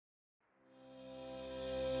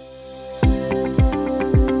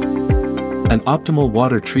An optimal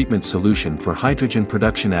water treatment solution for hydrogen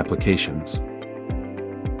production applications.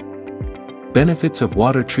 Benefits of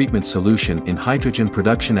water treatment solution in hydrogen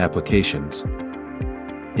production applications.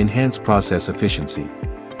 Enhance process efficiency.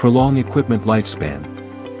 Prolong equipment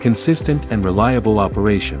lifespan. Consistent and reliable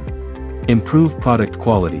operation. Improve product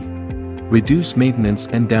quality. Reduce maintenance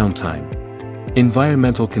and downtime.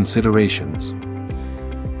 Environmental considerations.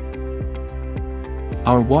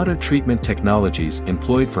 Our water treatment technologies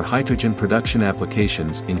employed for hydrogen production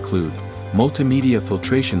applications include multimedia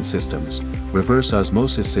filtration systems, reverse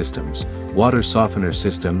osmosis systems, water softener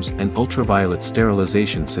systems, and ultraviolet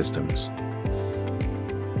sterilization systems.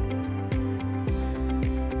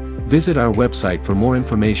 Visit our website for more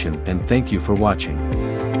information, and thank you for watching.